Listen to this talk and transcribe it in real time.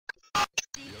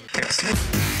We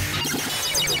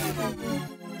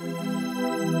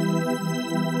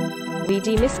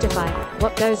demystify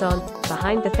what goes on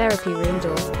behind the therapy room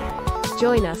door.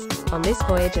 Join us on this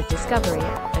voyage of discovery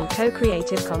and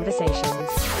co-creative conversations.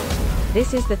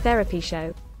 This is The Therapy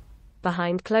Show,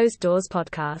 Behind Closed Doors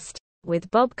podcast, with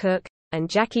Bob Cook and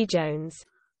Jacci Jones.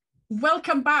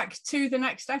 Welcome back to the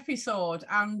next episode,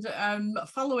 and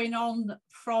following on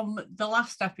from the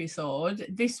last episode,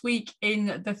 this week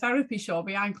in the therapy show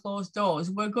Behind Closed Doors,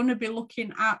 we're going to be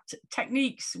looking at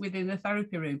techniques within the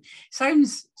therapy room.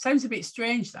 Sounds a bit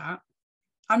strange, that.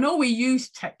 I know we use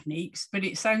techniques, but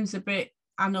it sounds a bit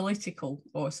analytical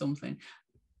or something.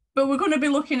 But we're going to be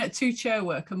looking at two-chair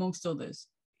work amongst others.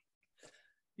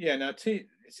 Yeah, now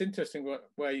it's interesting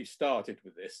where you started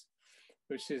with this,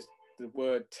 which is the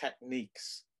word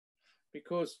techniques,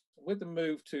 because with the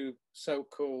move to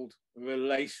so-called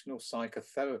relational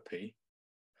psychotherapy,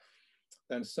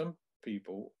 then some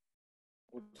people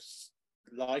would,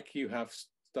 like you have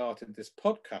started this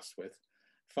podcast with,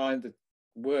 find the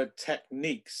word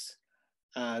techniques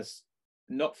as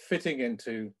not fitting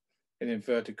into, in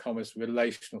inverted commas,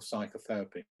 relational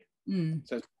psychotherapy.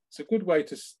 So it's a good way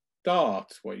to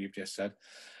start what you've just said.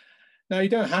 Now, you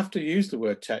don't have to use the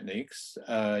word techniques.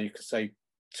 You could say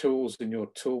tools in your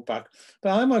tool bag,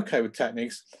 but I'm okay with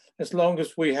techniques as long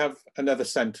as we have another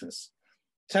sentence.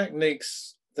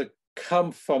 Techniques that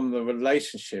come from the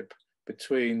relationship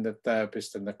between the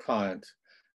therapist and the client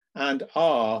and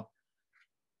are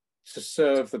to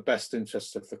serve the best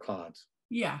interests of the client.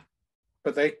 Yeah.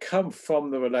 But they come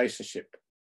from the relationship.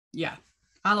 Yeah,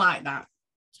 I like that.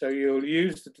 So you'll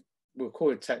use, we'll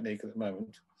call it technique at the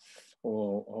moment,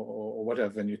 or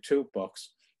whatever in your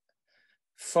toolbox,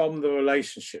 from the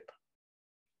relationship,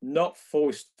 not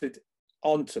foisted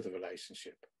onto the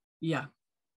relationship. Yeah.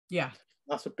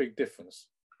 That's a big difference.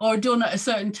 Or done at a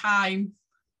certain time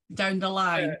down the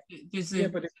line.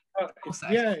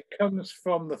 It comes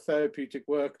from the therapeutic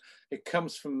work. It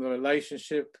comes from the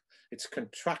relationship. It's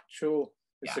contractual.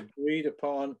 It's agreed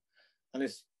upon, and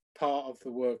it's part of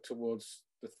the work towards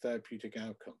the therapeutic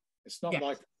outcome. It's not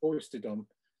like foisted on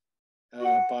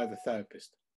by the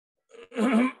therapist,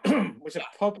 which are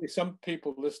probably some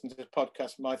people listening to this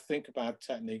podcast might think about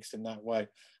techniques in that way.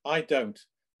 I don't.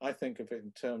 I think of it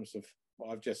in terms of what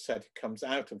I've just said. It comes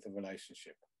out of the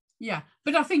relationship. Yeah,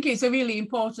 but I think it's a really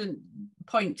important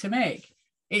point to make.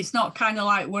 It's not kind of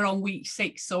like we're on week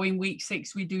 6, so in week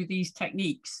 6 we do these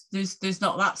techniques. There's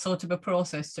not that sort of a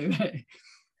process to it.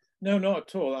 No, not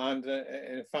at all. And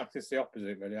in fact, it's the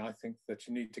opposite, really. I think that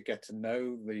you need to get to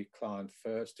know the client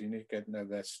first. You need to get to know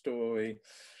their story.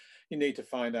 You need to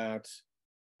find out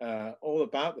all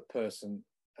about the person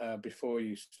before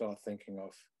you start thinking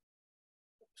of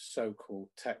so-called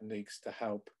techniques to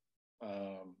help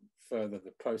further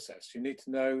the process. You need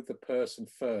to know the person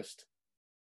first.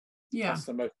 Yeah. That's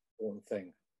the most important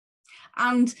thing.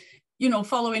 And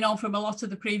following on from a lot of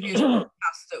the previous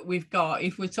podcasts that we've got,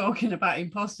 if we're talking about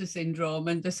imposter syndrome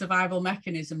and the survival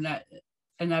mechanism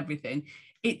and everything,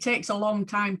 it takes a long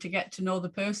time to get to know the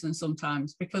person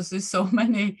sometimes, because there's so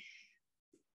many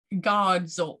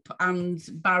guards up and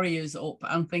barriers up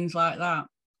and things like that.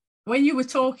 When you were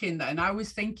talking then, I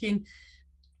was thinking,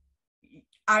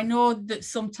 I know that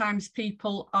sometimes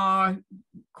people are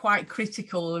quite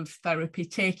critical of therapy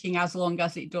taking as long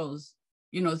as it does.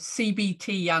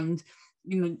 CBT and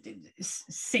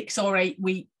 6 or 8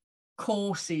 week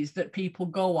courses that people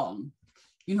go on.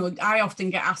 I often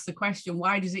get asked the question,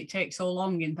 why does it take so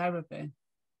long in therapy?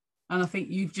 And I think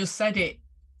you've just said it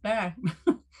there.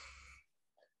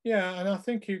 Yeah, and I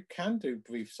think you can do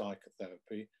brief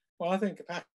psychotherapy. Well, I think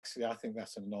that's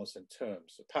a nonsense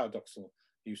terms, a paradoxical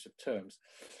use of terms,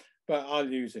 but I'll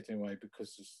use it anyway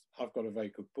because I've got a very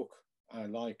good book I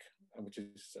like, which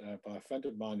is by a friend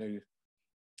of mine who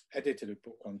edited a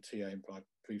book on TA and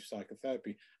brief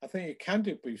psychotherapy. I think you can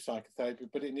do brief psychotherapy,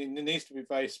 but it needs to be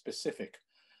very specific.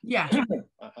 Yeah.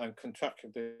 And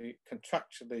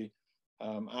contractually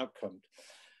outcomed.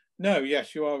 No,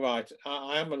 yes, you are right.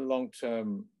 I am a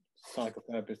long-term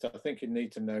psychotherapist. I think you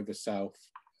need to know the self.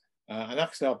 And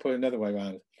actually, I'll put it another way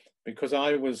around, because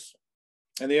I was,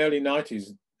 in the early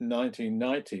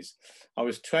 1990s, I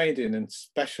was trained in and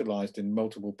specialized in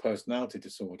multiple personality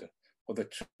disorder, or the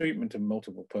treatment of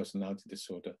multiple personality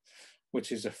disorder,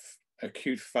 which is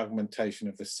acute fragmentation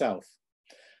of the self.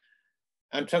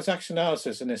 And transaction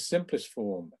analysis in its simplest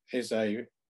form is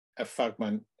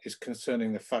is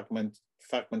concerning the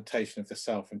fragmentation of the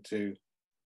self into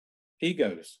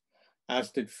egos,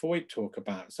 as did Freud talk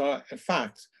about. So in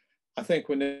fact, I think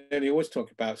we're nearly always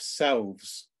talking about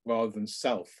selves rather than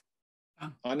self.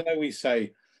 I know we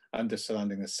say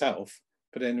understanding the self,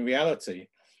 But in reality,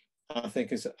 I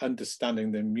think it's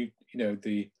understanding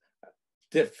the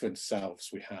different selves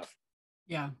we have.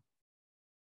 Yeah.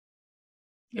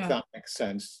 If that makes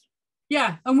sense.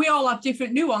 Yeah, and we all have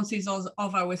different nuances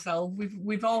of ourselves.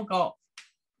 We've all got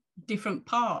different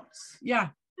parts. Yeah.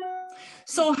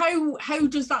 So how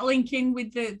does that link in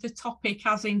with the topic,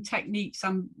 as in techniques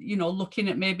and looking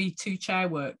at maybe two-chair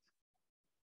work?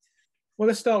 Well,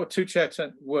 let's start with two-chair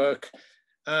work,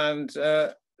 and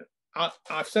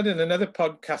I've said in another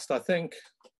podcast, I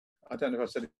don't know if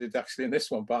I said it actually in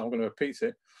this one, but I'm going to repeat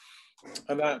it,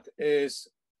 and that is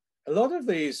a lot of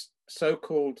these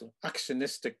so-called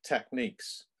actionistic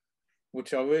techniques,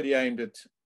 which are really aimed at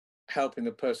helping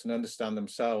the person understand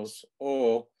themselves,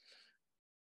 or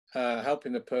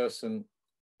helping the person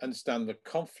understand the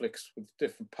conflicts with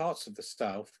different parts of the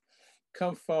self,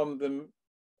 come from the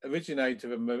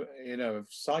originator of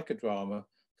psychodrama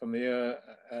from the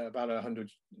about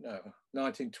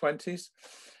 1920s,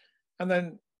 and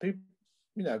then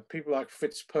people like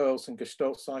Fritz Perls and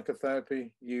Gestalt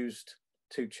psychotherapy used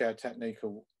two-chair technique a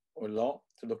lot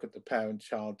to look at the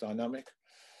parent-child dynamic,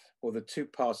 or the two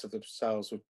parts of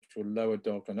themselves, which were lower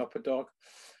dog and upper dog.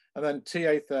 And then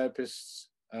TA therapists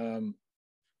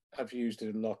have used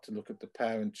it a lot to look at the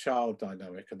parent-child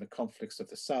dynamic and the conflicts of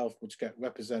the self, which get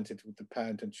represented with the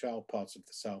parent and child parts of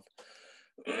the self.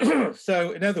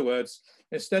 So in other words,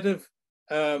 instead of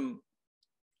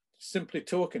simply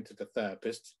talking to the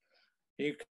therapist,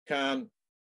 you can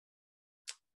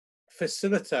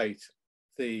facilitate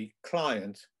the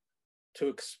client to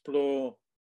explore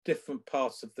different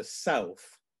parts of the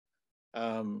self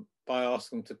by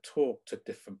asking them to talk to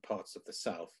different parts of the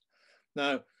self.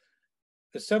 Now,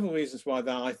 there's several reasons why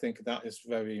I think that is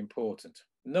very important.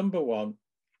 Number one,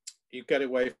 you get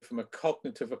away from a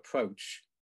cognitive approach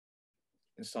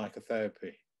in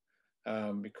psychotherapy,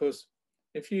 because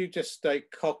if you just stay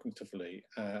cognitively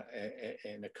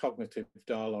in a cognitive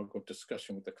dialogue or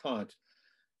discussion with the client,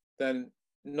 then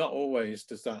not always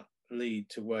does that lead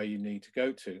to where you need to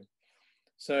go to.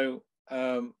 So,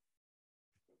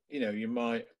 you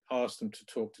might ask them to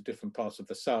talk to different parts of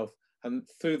the self, and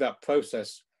through that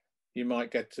process, you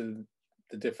might get to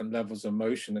the different levels of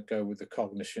emotion that go with the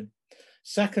cognition.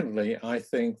 Secondly, I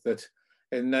think that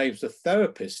it enables the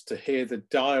therapist to hear the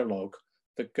dialogue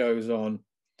that goes on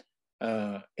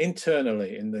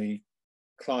internally in the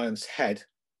client's head,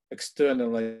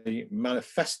 externally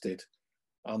manifested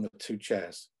on the two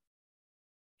chairs.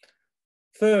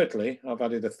 Thirdly, I've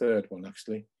added a third one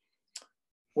actually.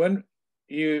 When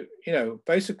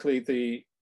basically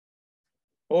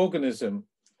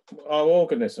our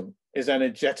organism is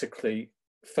energetically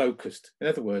focused. In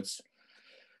other words,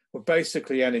 we're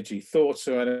basically energy. Thoughts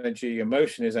are energy,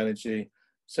 emotion is energy.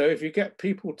 So if you get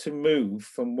people to move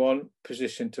from one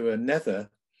position to another,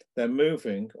 they're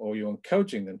moving, or you're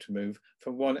encouraging them to move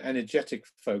from one energetic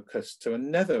focus to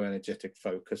another energetic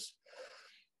focus.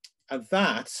 And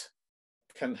that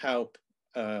can help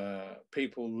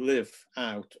people live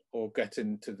out or get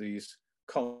into these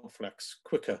conflicts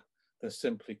quicker than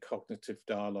simply cognitive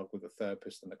dialogue with the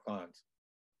therapist and the client.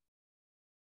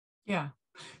 Yeah.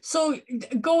 So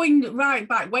going right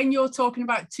back, when you're talking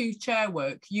about two-chair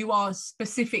work, you are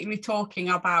specifically talking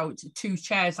about two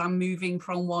chairs and moving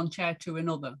from one chair to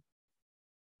another.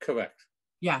 Correct.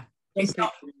 Yeah.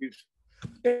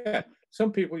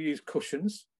 Some people use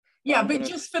cushions. Yeah, but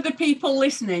just for the people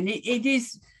listening, it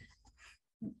is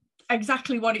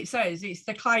exactly what it says. It's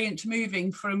the client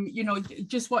moving from,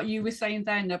 just what you were saying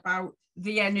then about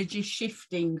the energy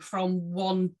shifting from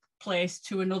one place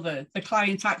to another. The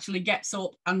client actually gets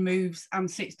up and moves and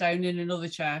sits down in another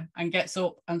chair, and gets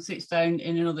up and sits down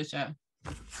in another chair.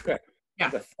 Correct. Yeah.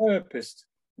 The therapist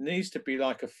needs to be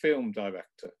like a film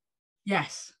director.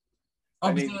 Yes.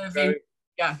 Observing.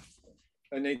 Yeah.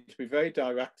 They need to be very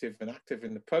directive and active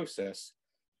in the process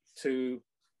to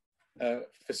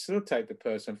facilitate the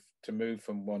person to move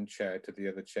from one chair to the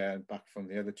other chair and back from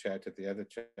the other chair to the other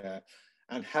chair,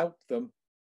 and help them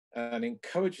and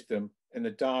encourage them in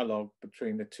the dialogue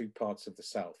between the two parts of the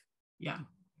self. Yeah.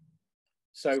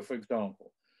 So, for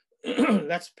example,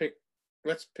 let's pick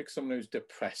someone who's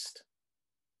depressed.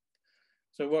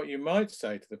 So what you might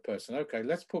say to the person, okay,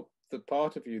 let's put the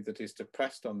part of you that is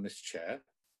depressed on this chair,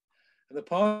 and the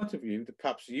part of you that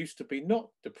perhaps used to be not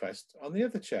depressed on the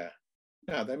other chair.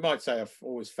 Now, they might say, I've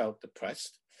always felt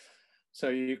depressed. So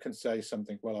you can say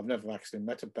something, well, I've never actually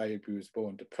met a baby who was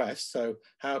born depressed. So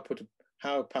how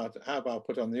about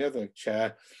put on the other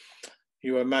chair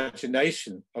your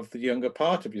imagination of the younger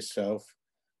part of yourself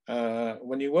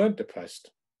when you weren't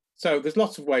depressed? So there's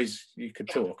lots of ways you could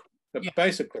talk. But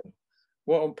basically,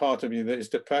 one part of you that is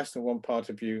depressed and one part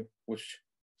of you which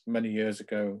many years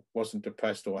ago wasn't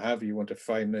depressed, or however you want to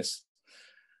frame this.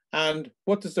 And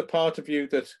what does the part of you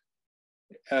that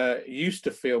used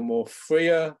to feel more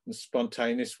freer and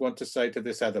spontaneous want to say to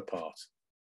this other part?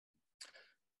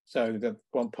 So the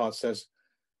one part says,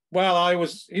 well, I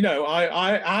was,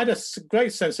 I had a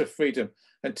great sense of freedom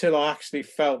until I actually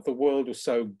felt the world was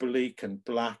so bleak and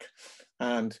black.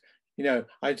 And,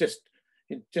 I just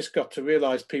got to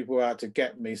realize people were out to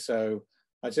get me. So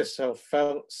I just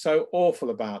felt so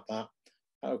awful about that.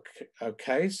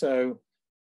 Okay, so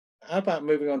how about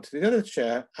moving on to the other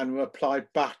chair and reply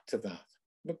back to that?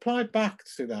 Reply back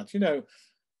to that,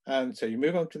 and so you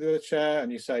move on to the other chair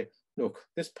and you say, look,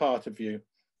 this part of you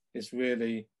is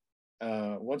really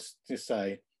wants to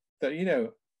say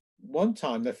that, one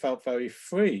time they felt very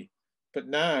free, but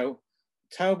now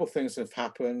terrible things have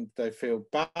happened. They feel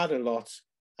bad a lot.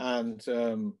 And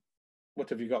what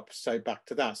have you got to say back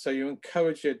to that? So you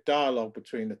encourage a dialogue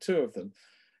between the two of them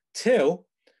till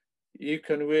you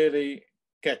can really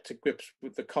get to grips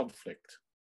with the conflict.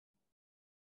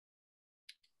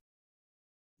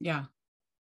 Yeah.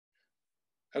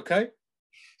 Okay.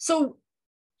 So,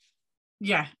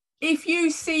 yeah, if you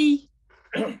see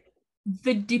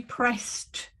the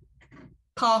depressed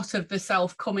part of the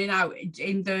self coming out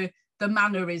in the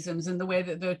mannerisms and the way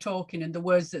that they're talking and the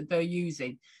words that they're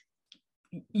using,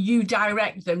 you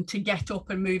direct them to get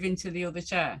up and move into the other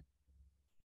chair.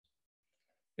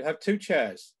 You have two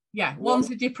chairs. Yeah, one's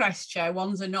a depressed chair,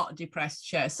 one's a not depressed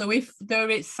chair. So if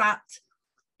it's sat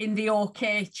in the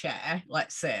okay chair,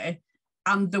 let's say,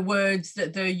 and the words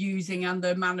that they're using and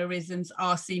the mannerisms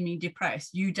are seeming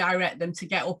depressed, you direct them to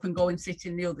get up and go and sit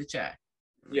in the other chair.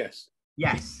 Yes.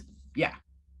 Yes. Yeah.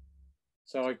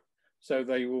 So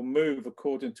they will move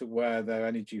according to where their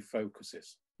energy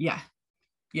focuses. Yeah.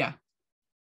 Yeah.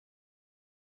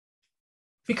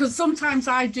 Because sometimes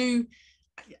I do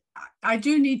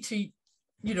need to,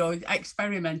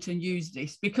 experiment and use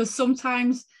this, because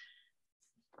sometimes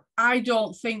I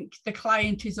don't think the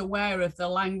client is aware of the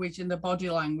language and the body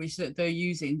language that they're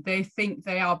using. They think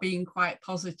they are being quite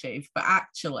positive, but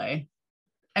actually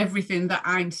everything that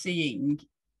I'm seeing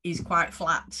is quite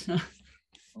flat.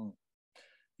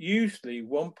 Usually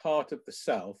one part of the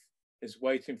self is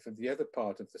waiting for the other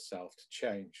part of the self to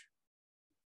change.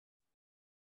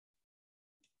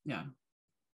 Yeah.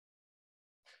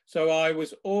 So I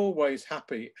was always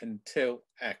happy until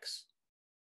X.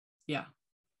 Yeah.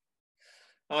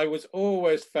 I was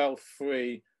always felt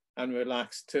free and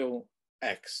relaxed till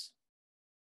X.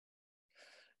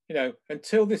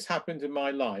 Until this happened in my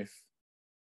life,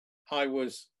 I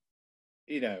was,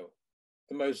 the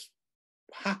most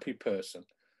happy person.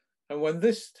 And when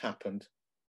this happened,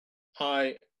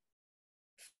 I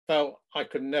felt I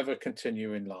could never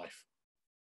continue in life.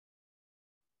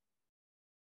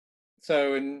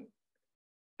 So in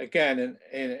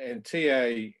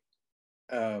TA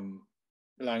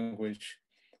language,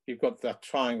 you've got that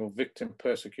triangle: victim,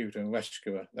 persecutor, and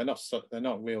rescuer. They're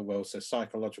not real roles; they're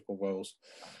psychological roles.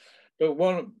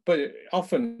 But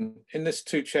often in this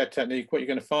two-chair technique, what you're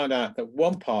going to find out that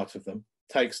one part of them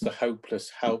takes the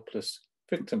hopeless, helpless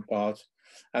victim part,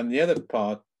 and the other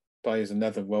part plays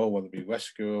another role, whether it be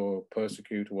rescuer or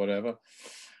persecutor or whatever.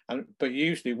 But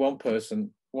usually one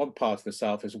part of the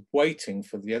self is waiting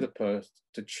for the other person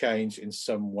to change in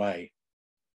some way,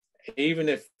 even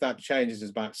if that change is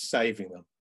about saving them.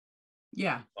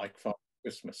 Yeah. Like for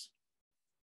Christmas.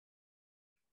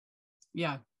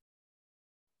 Yeah.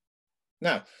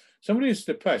 Now, somebody who's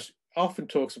depressed often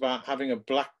talks about having a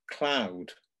black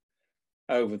cloud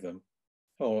over them,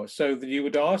 or so that you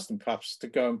would ask them perhaps to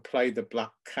go and play the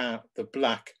black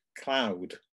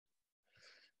cloud.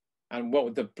 And what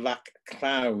would the black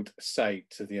cloud say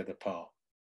to the other part?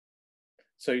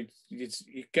 So you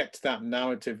get to that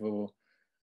narrative or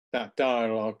that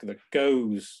dialogue that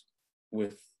goes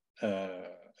with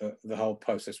the whole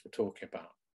process we're talking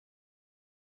about.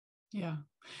 Yeah,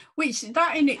 which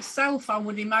that in itself, I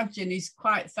would imagine, is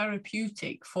quite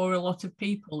therapeutic for a lot of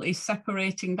people, is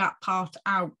separating that part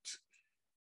out,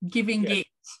 giving it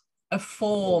a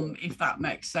form, if that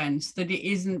makes sense, that it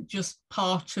isn't just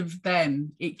part of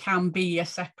them. It can be a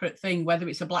separate thing, whether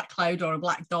it's a black cloud or a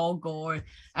black dog or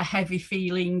a heavy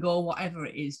feeling or whatever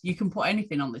it is. You can put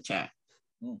anything on the chair.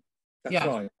 That's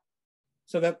right.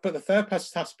 So but the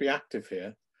therapist has to be active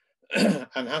here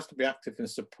and has to be active in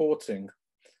supporting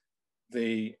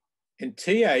in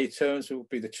TA terms, it would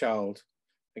be the child,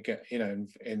 again,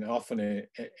 often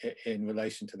in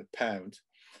relation to the parent.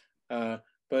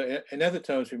 But in other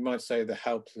terms, we might say the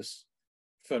helpless,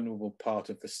 vulnerable part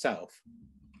of the self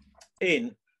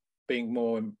in being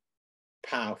more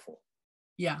powerful.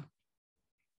 Yeah.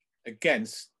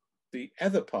 Against the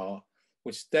other part,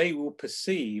 which they will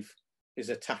perceive is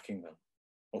attacking them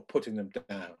or putting them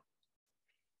down.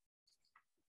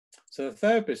 So the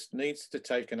therapist needs to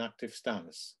take an active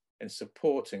stance in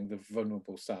supporting the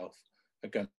vulnerable self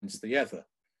against the other.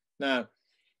 Now,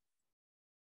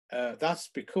 that's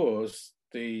because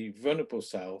the vulnerable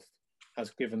self has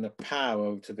given the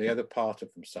power to the other part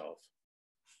of themselves.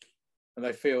 And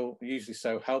they feel usually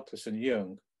so helpless and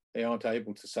young, they aren't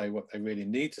able to say what they really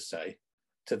need to say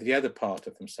to the other part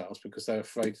of themselves because they're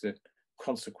afraid of the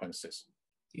consequences.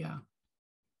 Yeah.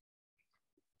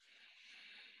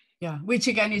 Yeah, which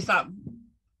again is that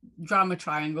drama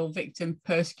triangle, victim,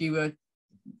 persecutor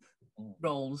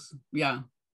roles. Yeah.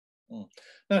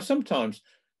 Now, sometimes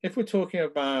if we're talking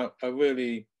about a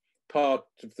really part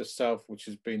of the self which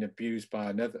has been abused by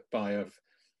another, by a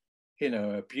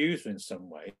abuser in some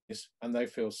ways, and they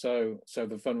feel so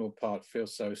the vulnerable part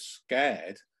feels so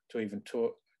scared to even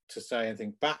talk, to say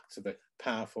anything back to the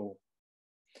powerful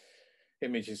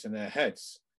images in their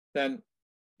heads, then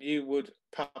you would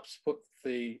perhaps put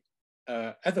the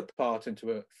other part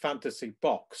into a fantasy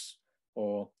box,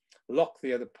 or lock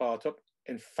the other part up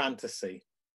in fantasy,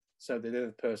 so that the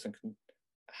other person can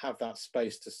have that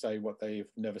space to say what they've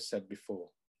never said before.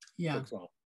 Yeah. For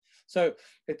example. So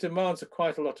it demands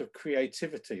quite a lot of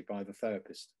creativity by the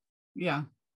therapist. Yeah.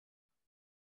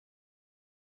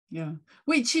 Yeah.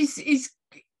 Which is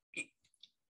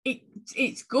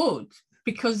it's good,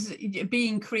 because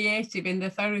being creative in the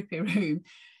therapy room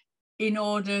in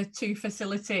order to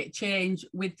facilitate change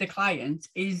with the client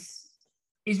is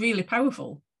really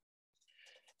powerful.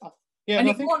 Yeah, and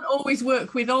it won't always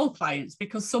work with all clients,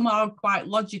 because some are quite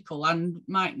logical and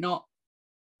might not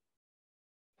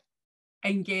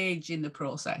engage in the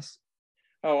process.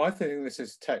 Oh, I think this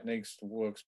is techniques that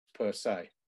works per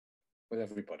se with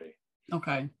everybody.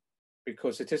 Okay.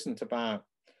 Because it is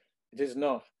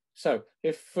not. So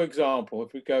if, for example,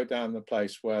 if we go down the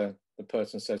place where the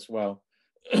person says, well,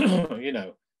 I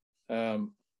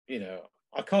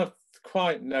can't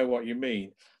quite know what you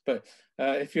mean, but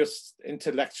if you're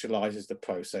intellectualizes the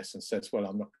process and says, well,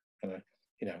 I'm not going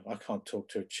to, I can't talk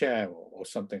to a chair or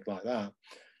something like that.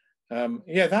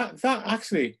 That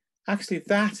actually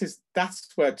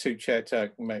that's where two-chair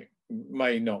tech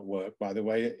may not work, by the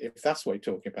way, if that's what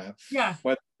you're talking about. Yeah.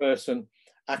 Where the person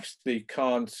actually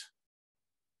can't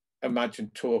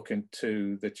imagine talking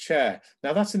to the chair.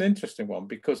 Now that's an interesting one,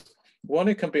 because one,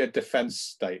 it can be a defense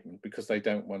statement because they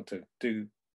don't want to do,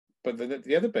 but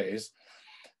the other bit is,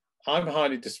 I'm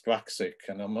highly dyspraxic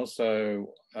and I'm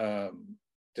also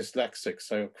dyslexic,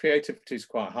 so creativity is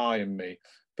quite high in me,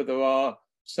 but there are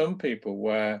some people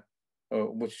where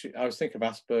which I was thinking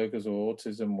of Asperger's or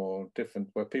autism or different,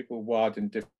 where people are wired in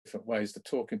different ways, the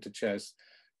talking to chairs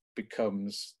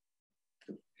becomes,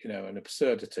 an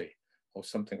absurdity or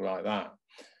something like that.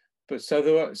 But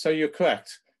so you're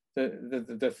correct.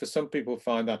 That for some people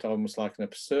find that almost like an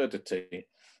absurdity,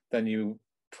 then you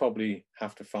probably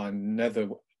have to find other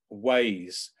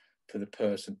ways for the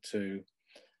person to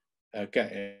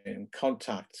get in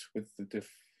contact with the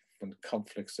different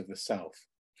conflicts of the self.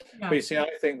 Yeah. But you see, I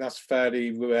think that's fairly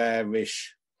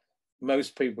rare-ish.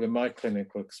 Most people in my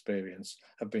clinical experience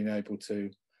have been able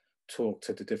to talk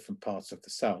to the different parts of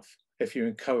the self if you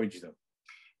encourage them.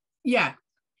 Yeah.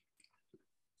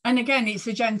 And again, it's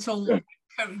a gentle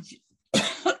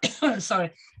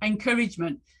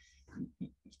encouragement.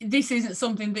 This isn't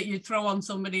something that you throw on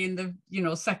somebody in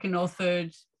the second or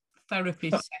third therapy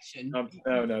session.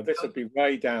 No, this would be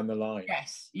way down the line.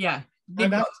 Yes, yeah. They've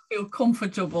got to feel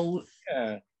comfortable.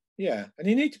 Yeah, and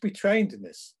you need to be trained in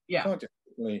this. Yeah. You can't just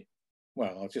really,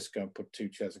 well, I'll just go and put two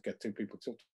chairs and get two people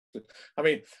to talk to. I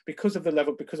mean, because of the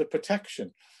level, because of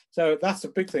protection. So that's a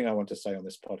big thing I want to say on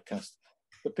this podcast.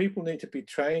 The people need to be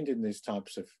trained in these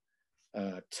types of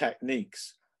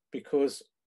techniques, because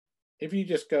if you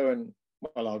just go and,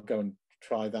 well, I'll go and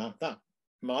try that, that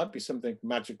might be something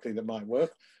magically that might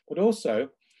work, but also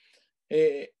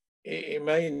it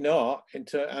may not,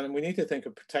 and we need to think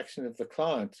of protection of the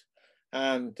client.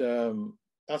 And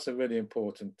that's a really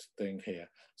important thing here.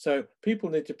 So people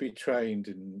need to be trained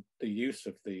in the use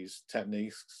of these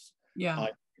techniques. Yeah. I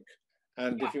think.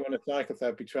 And if you want a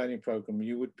psychotherapy training program,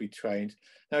 you would be trained.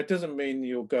 Now, it doesn't mean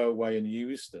you'll go away and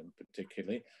use them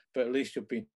particularly, but at least you'll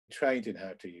be trained in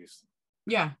how to use them.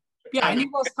 Yeah. Yeah, and it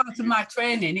was part of my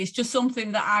training. It's just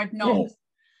something that I've not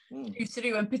used to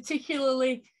do. And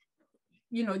particularly,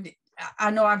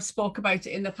 I know I've spoke about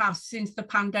it in the past, since the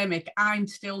pandemic, I'm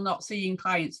still not seeing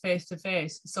clients face to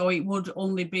face. So it would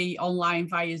only be online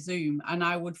via Zoom. And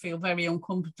I would feel very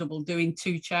uncomfortable doing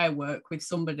two-chair work with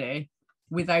somebody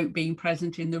without being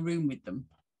present in the room with them.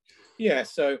 Yeah,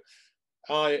 so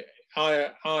I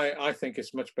think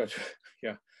it's much better,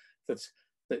 yeah, that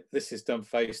this is done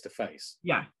face to face.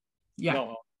 Yeah, yeah.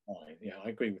 Not online. Yeah, I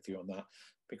agree with you on that,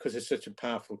 because it's such a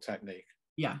powerful technique.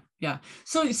 Yeah, yeah.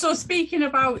 So speaking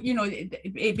about, you know,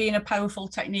 it being a powerful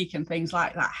technique and things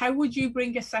like that, how would you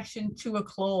bring a session to a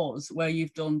close where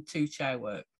you've done 2 chair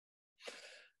work?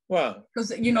 Well,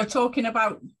 because, you know, talking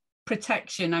about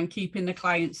protection and keeping the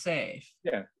client safe.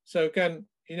 Yeah. So again,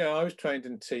 you know, I was trained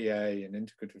in TA and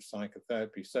integrative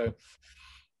psychotherapy. So,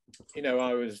 you know,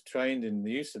 I was trained in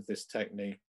the use of this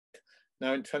technique.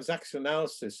 Now, in transactional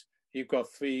analysis, you've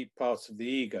got 3 parts of the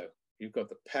ego. You've got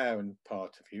the parent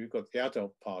part of you, you've got the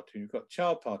adult part of you, you've got the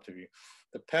child part of you.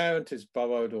 The parent is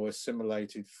borrowed or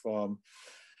assimilated from,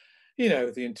 you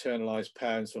know, the internalized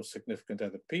parents or significant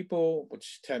other people,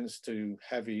 which tends to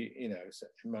heavy, you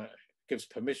know, gives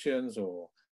permissions or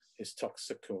is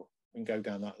toxic, or we can go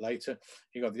down that later.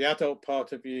 You've got the adult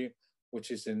part of you,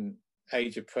 which is in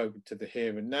age appropriate to the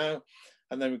here and now.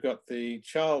 And then we've got the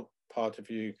child part of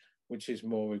you, which is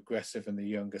more aggressive and the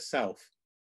younger self.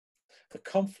 The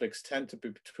conflicts tend to be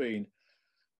between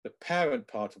the parent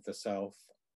part of the self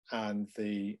and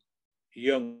the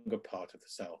younger part of the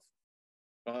self,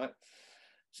 right?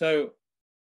 So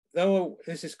though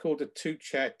this is called a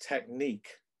 2-chair technique,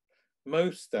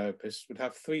 most therapists would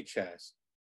have 3 chairs.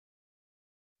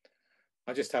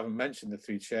 I just haven't mentioned the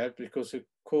 3 chairs because it's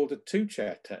called a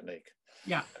 2-chair technique.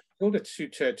 Yeah. It's called a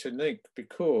 2-chair technique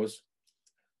because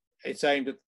it's aimed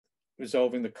at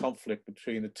resolving the conflict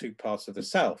between the 2 parts of the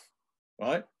self,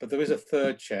 right? But there is a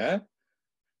 3rd chair,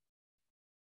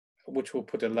 which we'll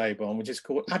put a label on, which is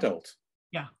called adult.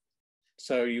 Yeah.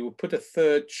 So you will put a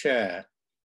 3rd chair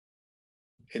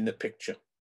in the picture.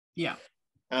 Yeah.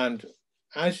 And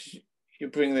as you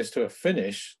bring this to a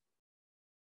finish,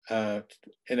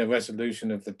 in a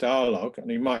resolution of the dialogue, and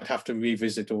you might have to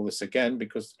revisit all this again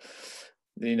because,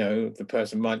 you know, the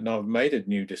person might not have made a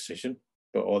new decision,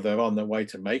 or they're on their way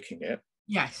to making it.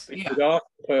 Yes. But yeah. you would ask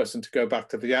the person to go back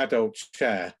to the adult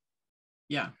chair.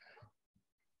 Yeah.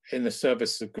 In the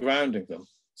service of grounding them,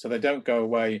 so they don't go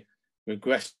away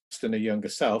regressed in a younger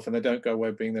self, and they don't go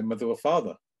away being their mother or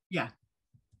father. Yeah.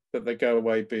 But they go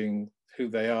away being who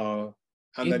they are,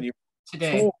 and then you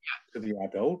today talk to the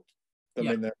adult, them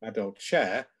yeah. in their adult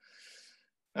chair,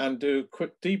 and do a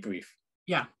quick debrief.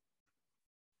 Yeah.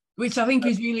 Which I think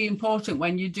is really important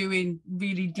when you're doing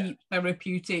really deep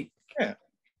therapeutic. Yeah.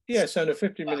 Yeah. So in a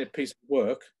 50-minute piece of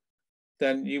work,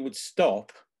 then you would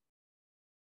stop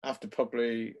after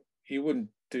probably, you wouldn't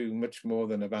do much more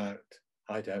than about,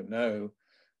 I don't know,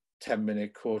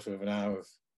 10-minute, quarter of an hour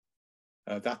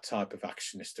of that type of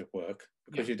actionistic work,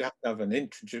 because you'd have to have an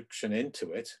introduction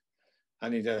into it,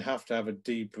 and you'd have to have a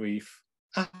debrief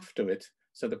after it,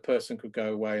 so the person could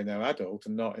go away in their adult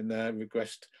and not in their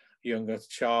regressed younger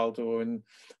child or in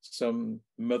some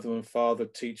mother and father,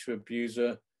 teacher,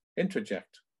 abuser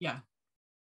introject. Yeah.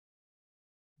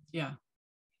 Yeah.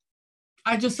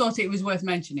 I just thought it was worth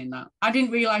mentioning that. I didn't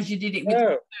realise you did it with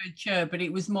the 3rd chair, but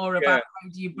it was more about how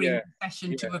do you bring the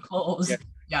session to a close.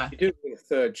 Yeah. You do it with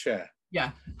a 3rd chair.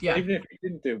 Yeah. Yeah. Even if you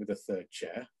didn't do it with a 3rd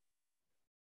chair,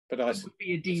 but I would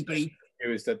be a debrief.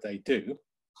 Is that they do.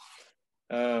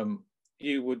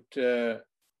 You would,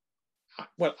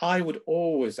 well, I would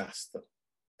always ask them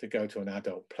to go to an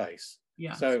adult place.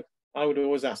 Yeah. So I would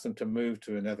always ask them to move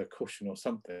to another cushion or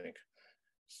something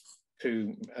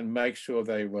and make sure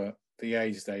they were the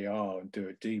age they are, and do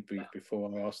a debrief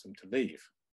before I ask them to leave.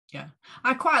 Yeah.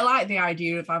 I quite like the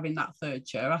idea of having that 3rd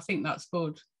chair. I think that's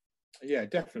good. Yeah,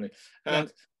 definitely.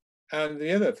 And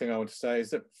the other thing I want to say is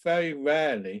that very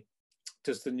rarely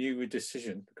does the new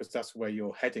decision, because that's where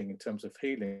you're heading in terms of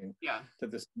healing, that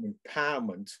there's some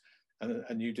empowerment and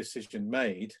a new decision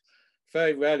made.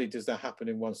 Very rarely does that happen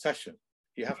in one session.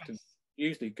 You have to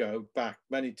usually go back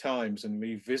many times and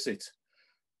revisit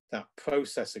that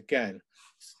process again,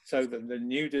 so that the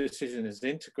new decision is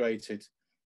integrated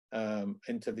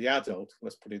into the adult,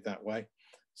 let's put it that way,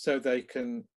 so they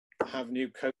can have new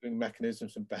coping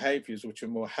mechanisms and behaviors which are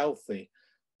more healthy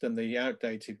than the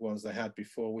outdated ones they had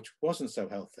before, which wasn't so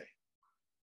healthy.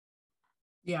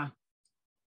 Yeah.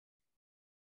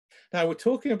 Now, we're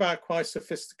talking about quite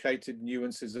sophisticated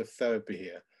nuances of therapy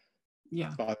here.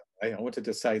 Yeah. By the way, I wanted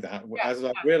to say that. As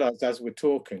I realized as we're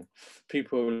talking,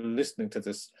 people who are listening to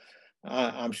this,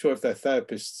 I'm sure if they're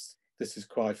therapists, this is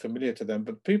quite familiar to them,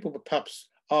 but people who perhaps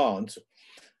aren't,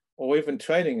 or even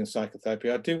training in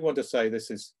psychotherapy, I do want to say this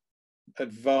is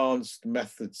advanced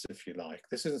methods, if you like.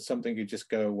 This isn't something you just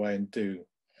go away and do.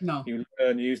 No. You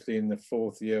learn usually in the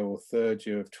 4th year or 3rd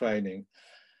year of training,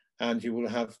 and you will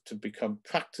have to become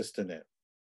practiced in it.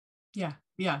 Yeah,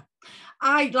 yeah.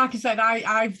 Like I said,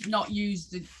 I've not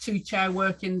used the 2-chair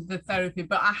work in the therapy,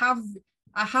 but I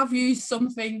have used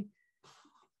something.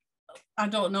 I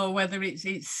don't know whether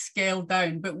it's scaled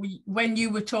down, but when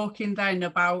you were talking then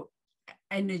about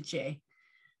energy,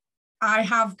 I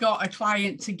have got a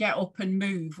client to get up and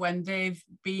move when they've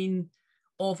been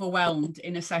overwhelmed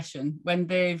in a session, when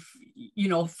they've, you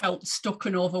know, felt stuck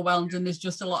and overwhelmed and there's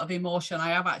just a lot of emotion. I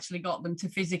have actually got them to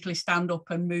physically stand up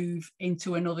and move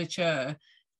into another chair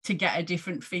to get a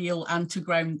different feel and to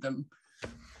ground them.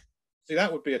 See,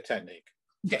 that would be a technique.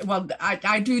 Yeah, well,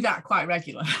 I do that quite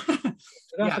regular.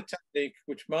 So that's a technique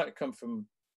which might come from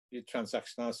your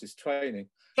transactional training.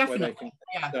 Definitely. Where they can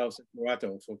get themselves into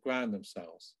adults or ground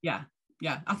themselves. Yeah,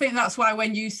 yeah. I think that's why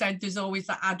when you said there's always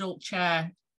that adult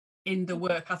chair in the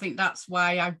work, I think that's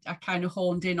why I kind of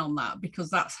honed in on that,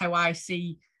 because that's how I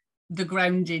see the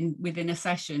grounding within a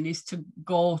session, is to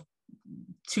go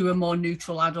to a more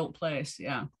neutral adult place.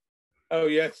 Yeah. Oh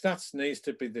yes, that needs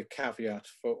to be the caveat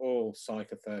for all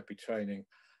psychotherapy training,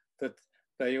 that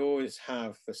they always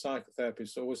have, the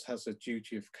psychotherapist always has a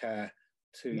duty of care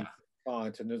to the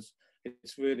client, and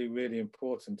it's really, really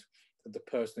important that the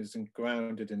person is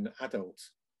grounded in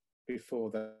adults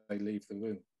before they leave the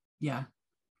room. Yeah.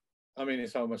 I mean,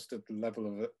 it's almost at the level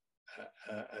of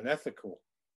an ethical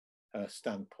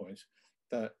standpoint,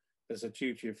 that there's a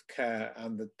duty of care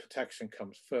and the protection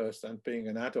comes first, and being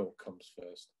an adult comes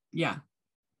first. Yeah.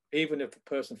 Even if the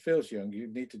person feels young, you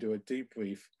need to do a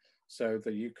debrief so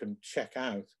that you can check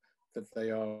out that they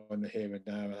are in the here and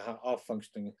now and are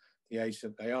functioning at the age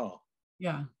that they are.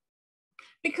 Yeah.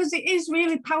 Because it is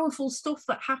really powerful stuff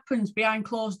that happens behind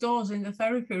closed doors in the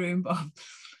therapy room, Bob.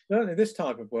 Certainly this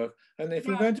type of work. And if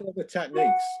we go into other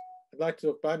techniques, I'd like to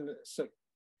talk about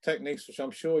techniques which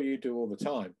I'm sure you do all the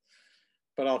time,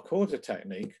 but I'll call it a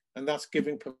technique, and that's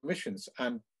giving permissions.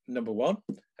 And number one,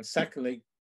 and secondly,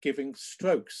 giving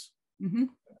strokes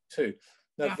too.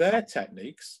 Now they're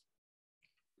techniques.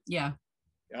 Yeah.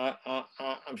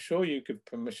 I'm sure you give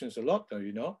permissions a lot, though,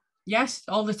 you not? Yes,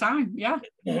 all the time. Yeah.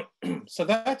 So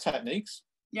they're techniques.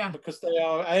 Yeah. Because they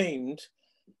are aimed,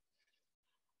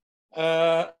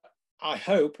 I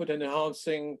hope, at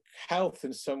enhancing health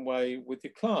in some way with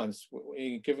your clients.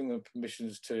 You're giving them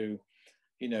permissions to,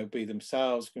 you know, be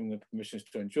themselves, giving them permissions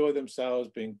to enjoy themselves,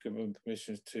 being given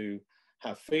permissions to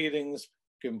have feelings,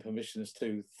 given permissions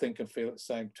to think and feel at the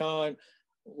same time.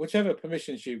 Whichever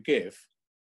permissions you give,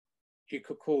 you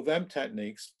could call them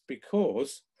techniques,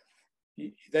 because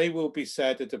they will be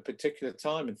said at a particular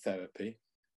time in therapy,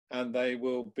 and they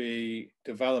will be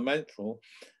developmental,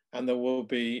 and there will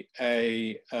be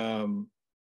a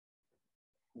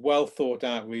well thought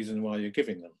out reason why you're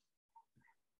giving them.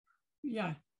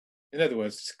 Yeah. In other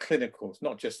words, it's clinical. It's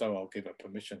not just, oh, I'll give a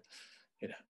permission, you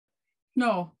know.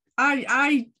 No,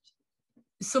 I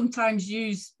sometimes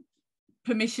use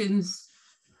permissions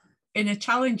in a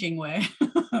challenging way.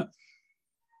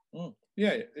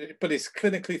 Yeah, but it's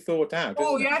clinically thought out.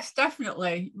 Oh, isn't it? yes,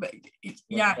 definitely. But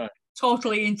yeah,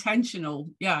 totally intentional.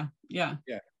 Yeah, yeah.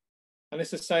 Yeah. And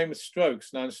it's the same with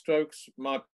strokes. Now, strokes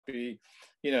might be,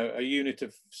 you know, a unit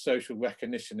of social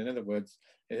recognition. In other words,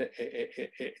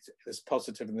 there's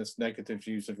positive and there's negative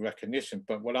use of recognition.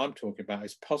 But what I'm talking about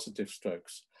is positive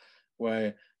strokes,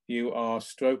 where you are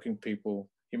stroking people.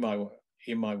 You might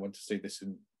want to see this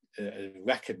and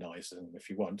recognize them if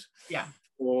you want. Yeah.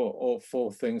 Or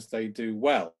for things they do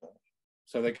well,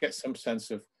 so they get some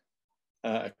sense of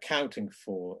accounting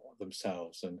for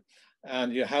themselves,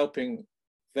 and you're helping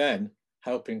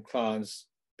clients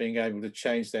being able to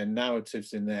change their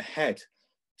narratives in their head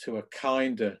to a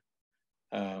kinder,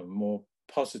 more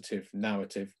positive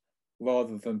narrative,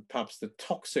 rather than perhaps the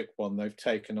toxic one they've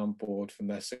taken on board from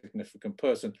their significant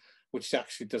person, which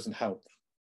actually doesn't help them.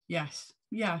 Yes.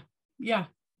 Yeah. Yeah.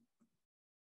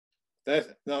 There's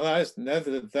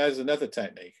another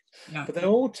technique. Yeah. But they're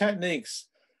all techniques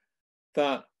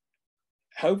that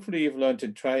hopefully you've learned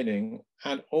in training,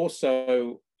 and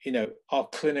also, you know, are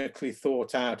clinically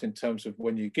thought out in terms of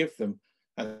when you give them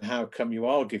and how come you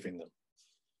are giving them.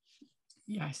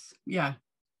 Yes. Yeah.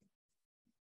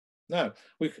 Now,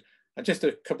 just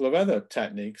a couple of other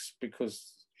techniques,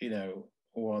 because, you know,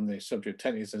 we're on the subject of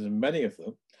techniques, there's many of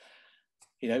them.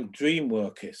 You know, dream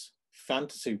work is,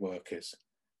 fantasy work is,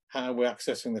 how we're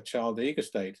accessing the child ego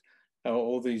state,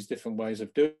 all these different ways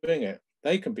of doing it.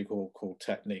 They can be called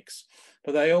techniques,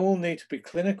 but they all need to be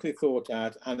clinically thought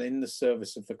out and in the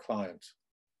service of the client.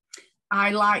 I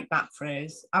like that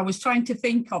phrase. I was trying to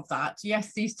think of that.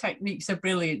 Yes, these techniques are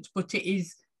brilliant, but it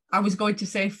is, I was going to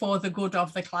say, for the good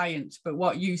of the client, but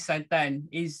what you said then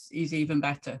is even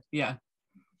better. Yeah.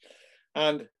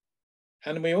 And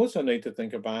we also need to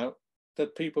think about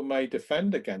that people may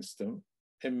defend against them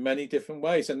in many different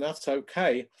ways, and that's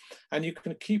okay. And you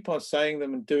can keep on saying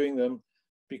them and doing them,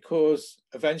 because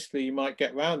eventually you might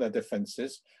get around their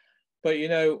defenses. But, you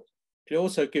know, it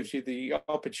also gives you the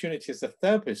opportunity as a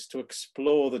therapist to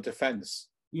explore the defense.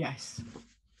 Yes.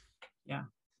 Yeah.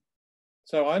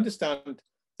 So I understand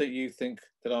that you think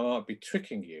that I might be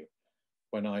tricking you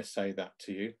when I say that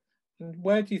to you. And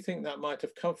where do you think that might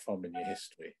have come from in your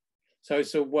history? So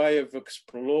it's a way of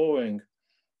exploring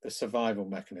the survival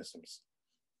mechanisms.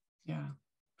 Yeah.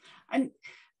 And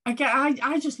again,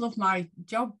 I just love my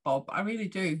job, Bob. I really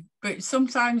do. But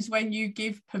sometimes when you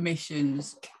give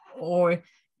permissions or,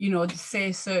 you know,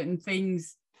 say certain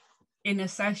things in a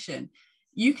session,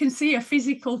 you can see a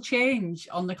physical change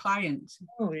on the client.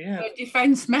 Oh, yeah. The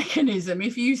defense mechanism,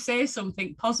 if you say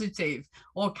something positive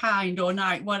or kind or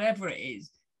nice, whatever it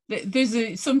is,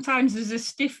 sometimes there's a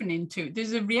stiffening to it.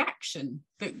 There's a reaction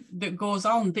that goes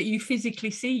on that you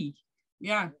physically see.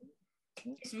 Yeah.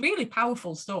 It's really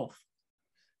powerful stuff.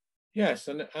 Yes,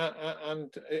 and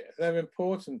they're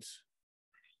important.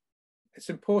 It's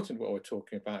important what we're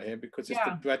talking about here, because it's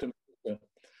the bread and butter.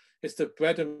 It's the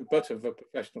bread and butter of a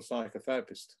professional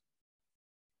psychotherapist.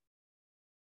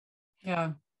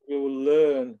 Yeah. We'll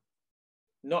learn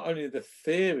not only the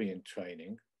theory in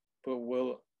training, but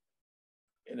we'll,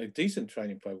 in a decent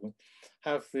training program,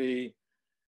 have the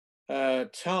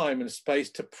time and space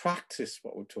to practice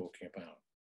what we're talking about.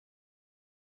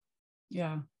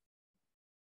 Yeah.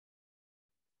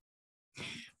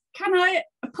 Can I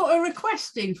put a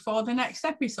request in for the next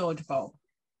episode, Bob?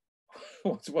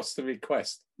 What's the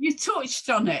request? You touched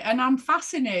on it and I'm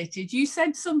fascinated. You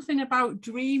said something about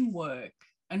dream work,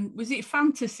 and was it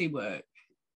fantasy work?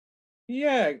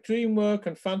 Yeah, dream work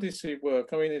and fantasy work.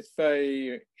 I mean, it's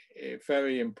very,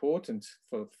 very important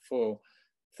for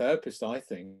therapists, I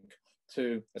think,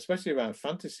 to, especially around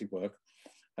fantasy work,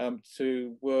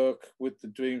 to work with the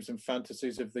dreams and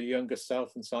fantasies of the younger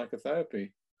self in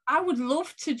psychotherapy. I would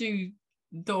love to do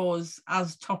those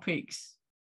as topics.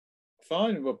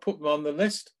 Fine, we'll put them on the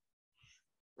list.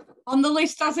 On the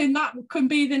list, as in that can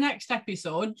be the next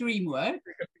episode, dream work.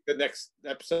 The next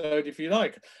episode, if you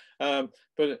like.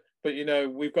 But you know,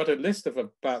 we've got a list of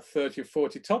about 30 or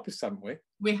 40 topics, haven't we?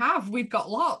 We've got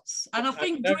lots. And I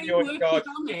think dream work is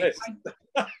on it.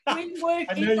 Dream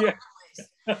work is on the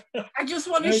list. I just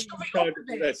want to show it up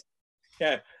a bit.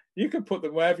 Yeah, you can put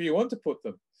them wherever you want to put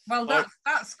them. Well,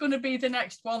 that's going to be the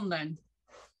next one then.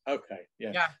 Okay,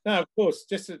 yeah. Now, of course,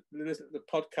 just the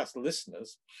podcast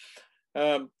listeners,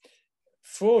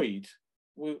 Freud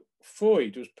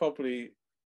was probably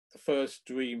the first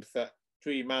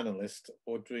dream analyst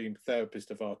or dream therapist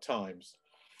of our times,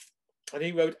 and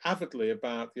he wrote avidly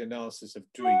about the analysis of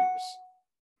dreams.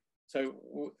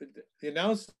 So the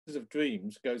analysis of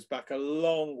dreams goes back a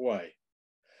long way.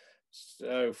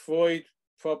 So Freud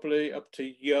probably up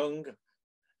to Jung.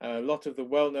 A lot of the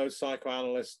well-known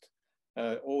psychoanalysts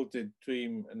all did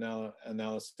dream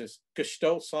analysis.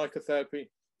 Gestalt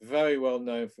psychotherapy, very well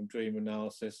known from dream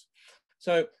analysis.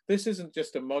 So this isn't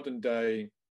just a modern day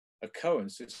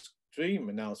occurrence. It's dream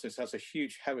analysis has a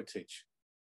huge heritage.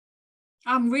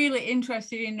 I'm really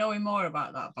interested in knowing more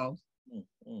about that, Bob.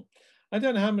 I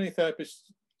don't know how many therapists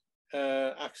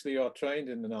actually are trained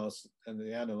in analysis and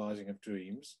the analysing of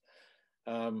dreams.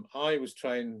 I was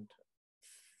trained.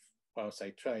 Well, I'll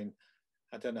say train.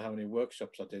 I don't know how many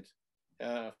workshops I did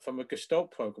from a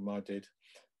Gestalt program I did,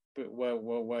 but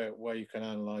where you can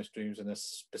analyze dreams in a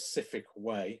specific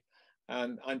way.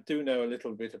 And I do know a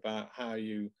little bit about how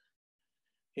you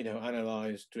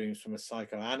analyze dreams from a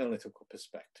psychoanalytical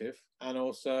perspective, and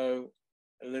also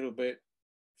a little bit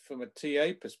from a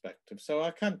TA perspective. So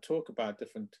I can talk about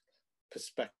different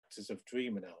perspectives of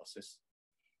dream analysis.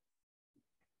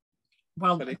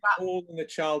 Well, but it's all in the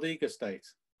child ego state.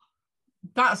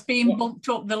 That's been bumped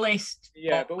up the list.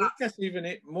 Yeah, but what gets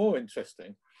even more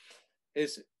interesting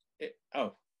is,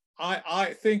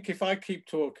 I think if I keep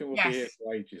talking, we'll be here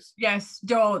for ages. Yes,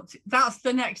 don't. That's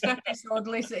the next episode.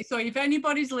 Listen. So if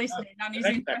anybody's listening and is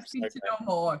interested to know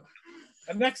more.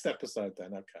 The next episode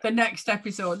then, okay. The next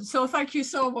episode. So thank you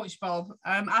so much, Bob.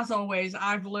 As always,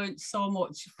 I've learned so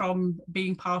much from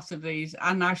being part of these,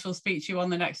 and I shall speak to you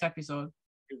on the next episode.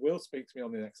 You will speak to me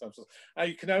on the next episode.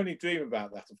 You can only dream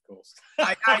about that, of course.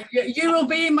 You will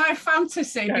be in my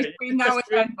fantasy between now and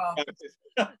then, Bob.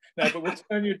 No, but we'll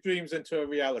turn your dreams into a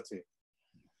reality.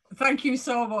 Thank you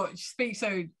so much. Speak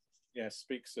soon. Yes,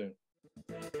 speak soon.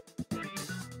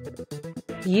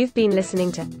 You've been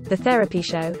listening to The Therapy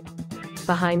Show,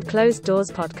 Behind Closed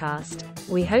Doors podcast.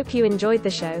 We hope you enjoyed the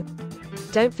show.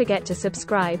 Don't forget to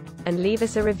subscribe and leave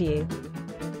us a review.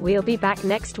 We'll be back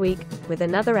next week with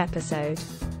another episode.